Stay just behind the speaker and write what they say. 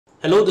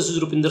Hello, this is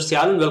Rupinder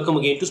Syal and welcome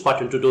again to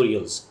Spartan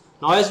Tutorials.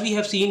 Now, as we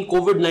have seen,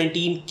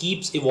 COVID-19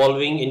 keeps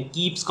evolving and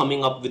keeps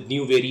coming up with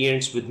new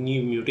variants, with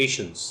new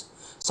mutations.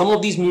 Some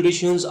of these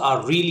mutations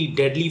are really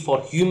deadly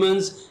for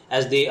humans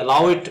as they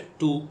allow it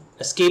to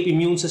escape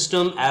immune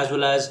system as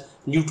well as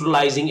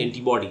neutralizing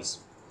antibodies.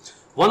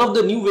 One of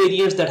the new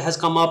variants that has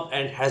come up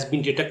and has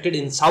been detected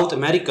in South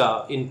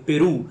America, in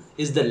Peru,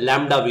 is the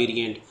Lambda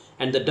variant,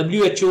 and the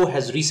WHO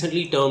has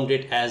recently termed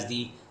it as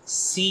the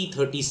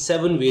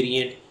C37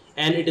 variant,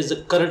 and it is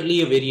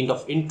currently a variant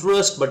of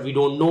interest, but we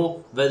don't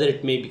know whether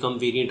it may become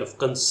variant of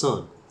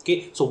concern.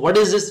 Okay, so what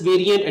is this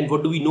variant and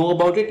what do we know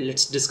about it?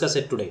 Let's discuss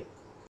it today.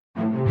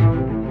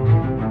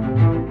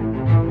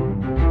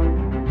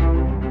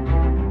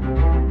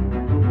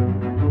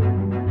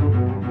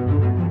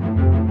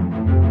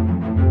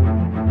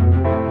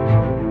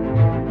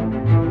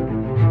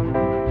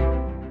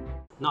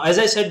 Now, as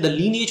I said, the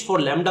lineage for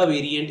Lambda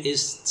variant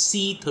is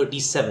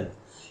C37.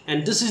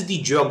 And this is the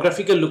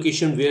geographical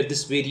location where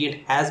this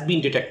variant has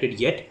been detected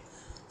yet.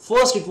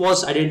 First, it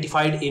was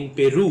identified in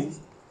Peru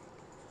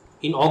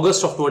in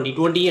August of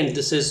 2020, and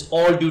this is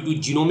all due to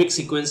genomic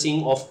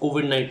sequencing of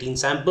COVID-19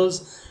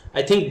 samples.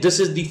 I think this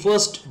is the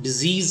first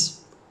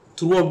disease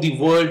throughout the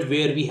world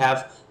where we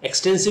have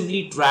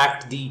extensively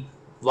tracked the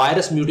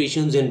virus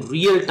mutations in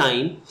real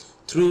time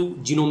through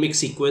genomic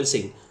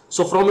sequencing.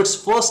 So from its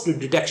first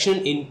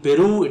detection in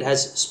Peru, it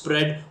has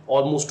spread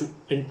almost to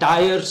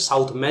entire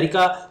South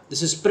America.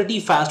 This is pretty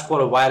fast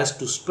for a virus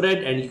to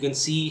spread, and you can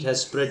see it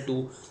has spread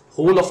to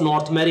whole of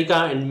North America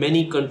and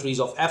many countries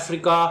of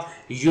Africa,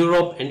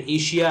 Europe and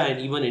Asia, and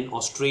even in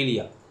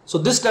Australia. So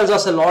this tells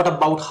us a lot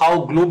about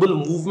how global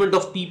movement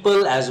of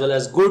people as well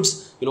as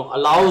goods,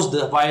 allows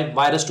the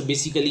virus to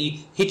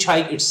basically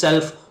hitchhike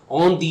itself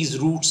on these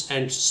routes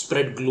and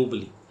spread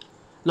globally.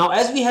 Now,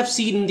 as we have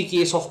seen in the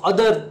case of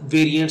other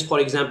variants, for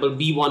example,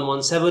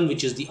 B117,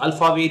 which is the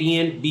alpha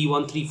variant,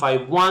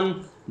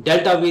 B1351,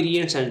 delta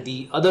variants, and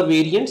the other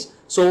variants.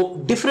 So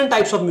different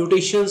types of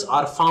mutations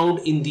are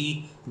found in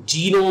the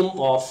genome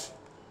of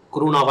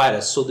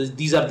coronavirus. So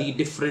these are the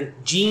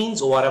different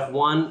genes,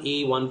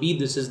 ORF1A, 1B.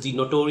 This is the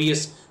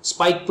notorious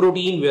spike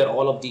protein where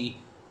all of the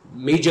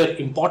major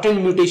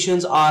important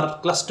mutations are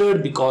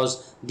clustered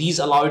because these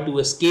allow it to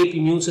escape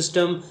immune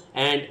system,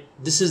 and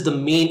this is the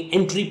main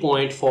entry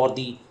point for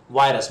the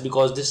virus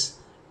because this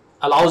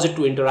allows it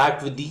to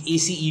interact with the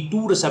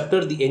ACE2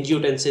 receptor, the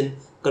angiotensin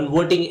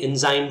converting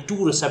enzyme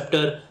 2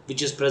 receptor,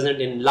 which is present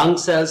in lung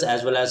cells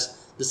as well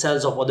as the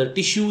cells of other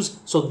tissues.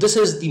 So this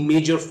is the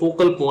major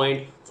focal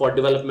point for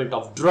development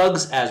of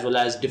drugs as well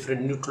as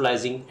different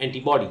neutralizing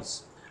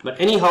antibodies. But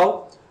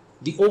anyhow,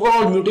 the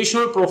overall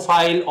mutational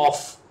profile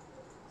of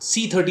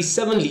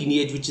C37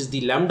 lineage, which is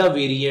the Lambda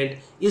variant,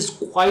 is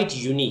quite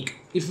unique.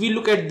 If we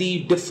look at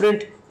the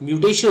different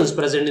mutations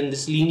present in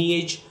this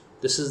lineage,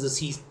 this is the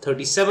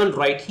C37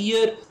 right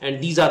here,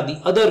 and these are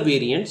the other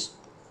variants.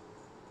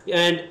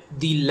 And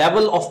the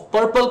level of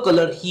purple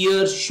color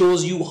here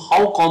shows you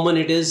how common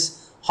it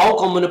is, how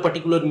common a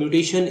particular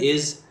mutation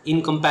is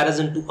in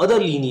comparison to other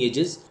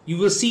lineages. You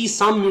will see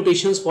some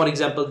mutations, for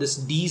example, this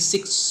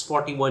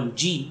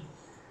D641G,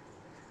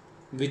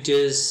 which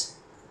is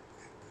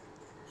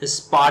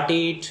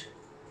aspartate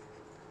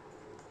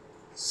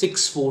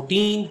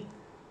 614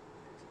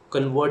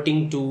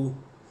 converting to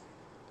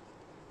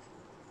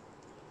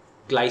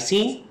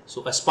glycine.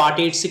 So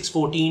aspartate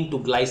 614 to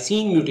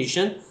glycine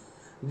mutation.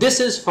 This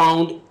is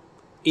found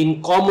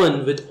in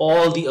common with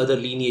all the other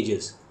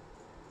lineages.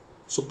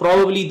 So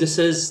probably this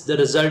is the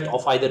result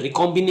of either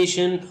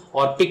recombination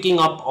or picking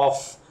up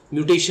of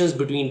mutations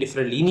between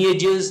different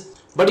lineages.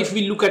 But if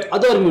we look at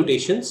other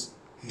mutations,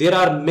 there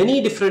are many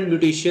different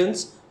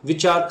mutations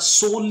which are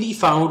solely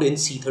found in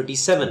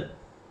C37.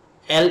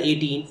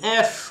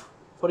 L18F,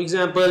 for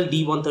example,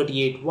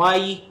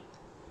 D138Y,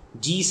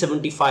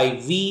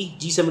 G75V.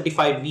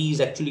 G75V is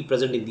actually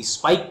present in the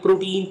spike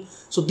protein.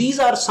 So these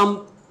are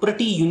some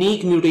pretty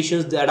unique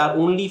mutations that are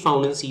only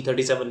found in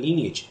C37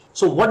 lineage.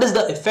 So what is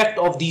the effect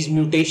of these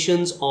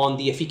mutations on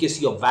the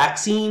efficacy of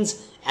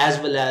vaccines as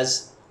well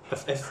as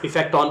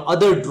effect on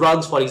other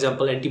drugs, for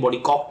example, antibody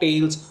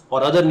cocktails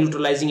or other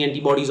neutralizing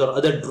antibodies or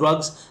other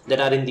drugs that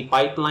are in the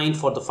pipeline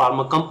for the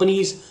pharma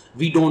companies?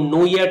 We don't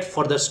know yet.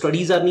 Further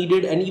studies are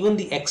needed, and even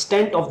the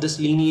extent of this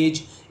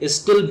lineage is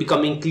still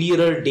becoming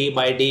clearer day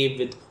by day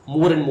with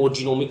more and more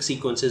genomic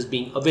sequences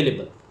being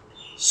available.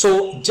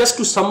 So just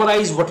to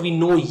summarize what we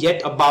know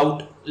yet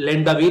about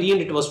Lambda variant,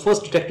 it was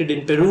first detected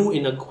in Peru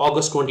in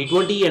August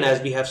 2020, and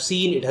as we have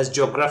seen, it has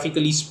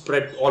geographically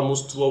spread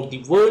almost throughout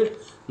the world.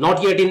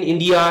 Not yet in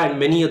India and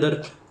many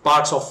other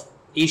parts of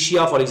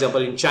Asia, for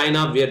example in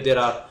China, where there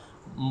are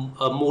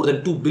more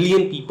than 2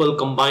 billion people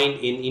combined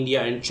in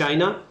India and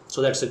China.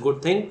 So that's a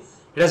good thing.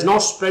 It has now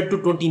spread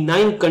to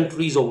 29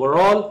 countries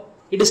overall.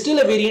 It is still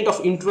a variant of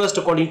interest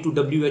according to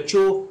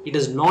WHO. It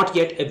is not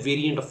yet a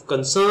variant of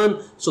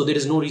concern. So there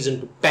is no reason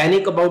to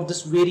panic about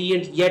this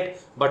variant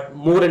yet, but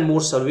more and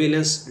more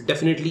surveillance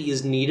definitely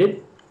is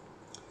needed.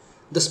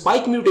 The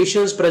spike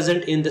mutations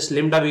present in this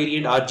Lambda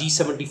variant are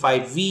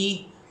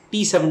G75V,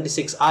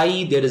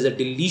 T76I, there is a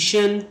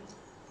deletion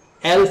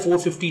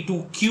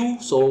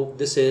L452Q. So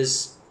this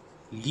is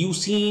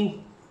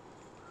leucine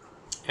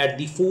at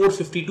the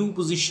 452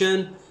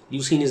 position.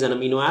 Leucine is an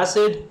amino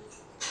acid,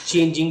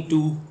 changing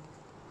to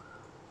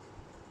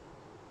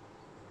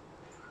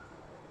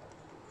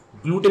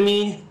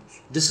glutamine.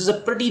 This is a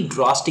pretty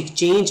drastic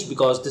change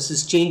because this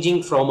is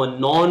changing from a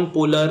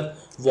non-polar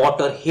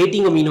water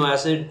hating amino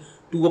acid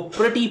to a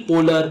pretty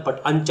polar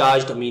but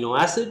uncharged amino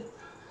acid.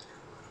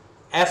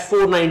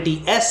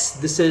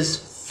 F490S, this is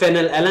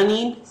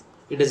phenylalanine.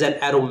 It is an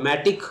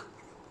aromatic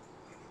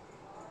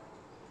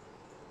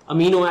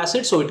amino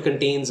acid, so it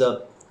contains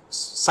a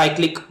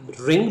cyclic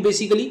ring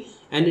basically,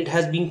 and it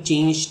has been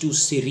changed to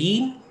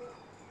serine,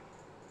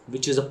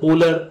 which is a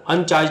polar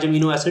uncharged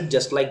amino acid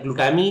just like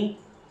glutamine.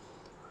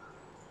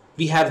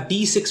 We have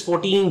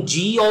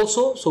D614G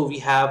also, so we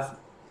have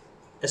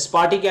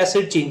aspartic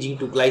acid changing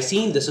to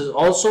glycine. This is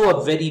also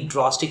a very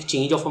drastic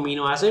change of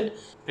amino acid.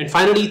 And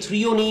finally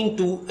threonine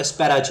to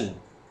asparagine.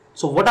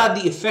 So what are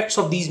the effects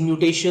of these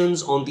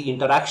mutations on the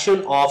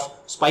interaction of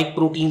spike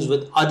proteins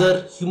with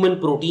other human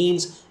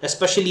proteins,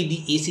 especially the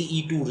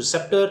ACE2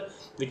 receptor,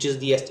 which is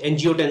the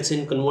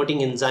angiotensin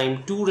converting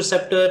enzyme 2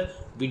 receptor?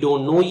 We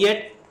don't know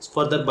yet.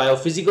 Further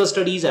biophysical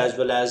studies as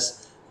well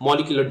as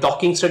molecular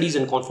docking studies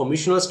and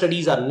conformational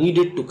studies are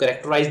needed to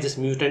characterize this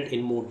mutant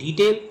in more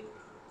detail.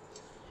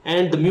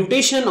 And the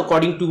mutation,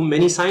 according to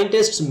many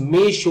scientists,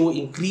 may show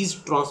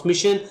increased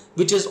transmission,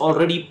 which is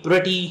already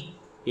pretty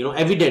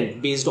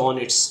evident based on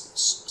its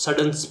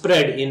sudden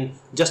spread in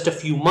just a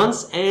few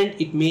months, and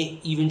it may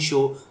even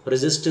show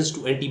resistance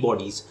to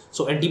antibodies.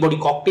 So antibody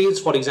cocktails,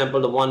 for example,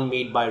 the one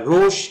made by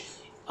Roche,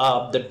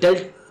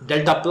 the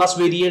Delta Plus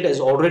variant is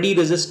already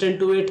resistant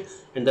to it,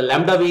 and the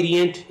Lambda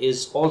variant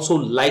is also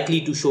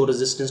likely to show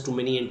resistance to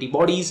many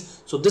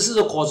antibodies. So this is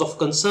a cause of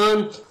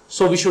concern.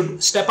 So we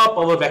should step up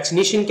our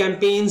vaccination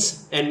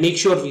campaigns and make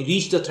sure we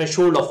reach the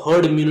threshold of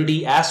herd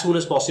immunity as soon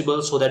as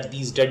possible so that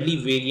these deadly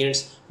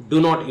variants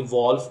do not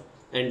evolve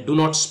and do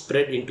not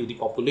spread into the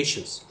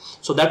populations.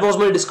 So that was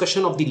my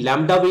discussion of the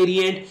Lambda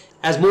variant.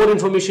 As more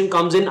information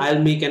comes in,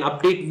 I'll make an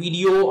update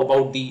video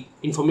about the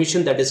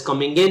information that is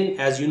coming in.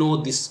 As you know,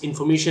 this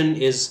information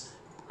is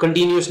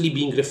continuously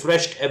being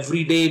refreshed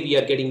every day. We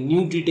are getting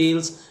new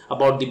details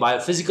about the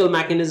biophysical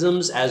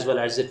mechanisms as well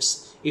as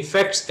its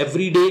effects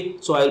every day.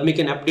 So I'll make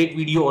an update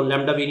video on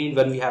Lambda variant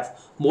when we have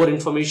more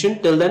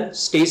information. Till then,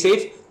 stay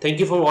safe. Thank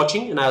you for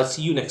watching, and I'll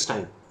see you next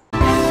time.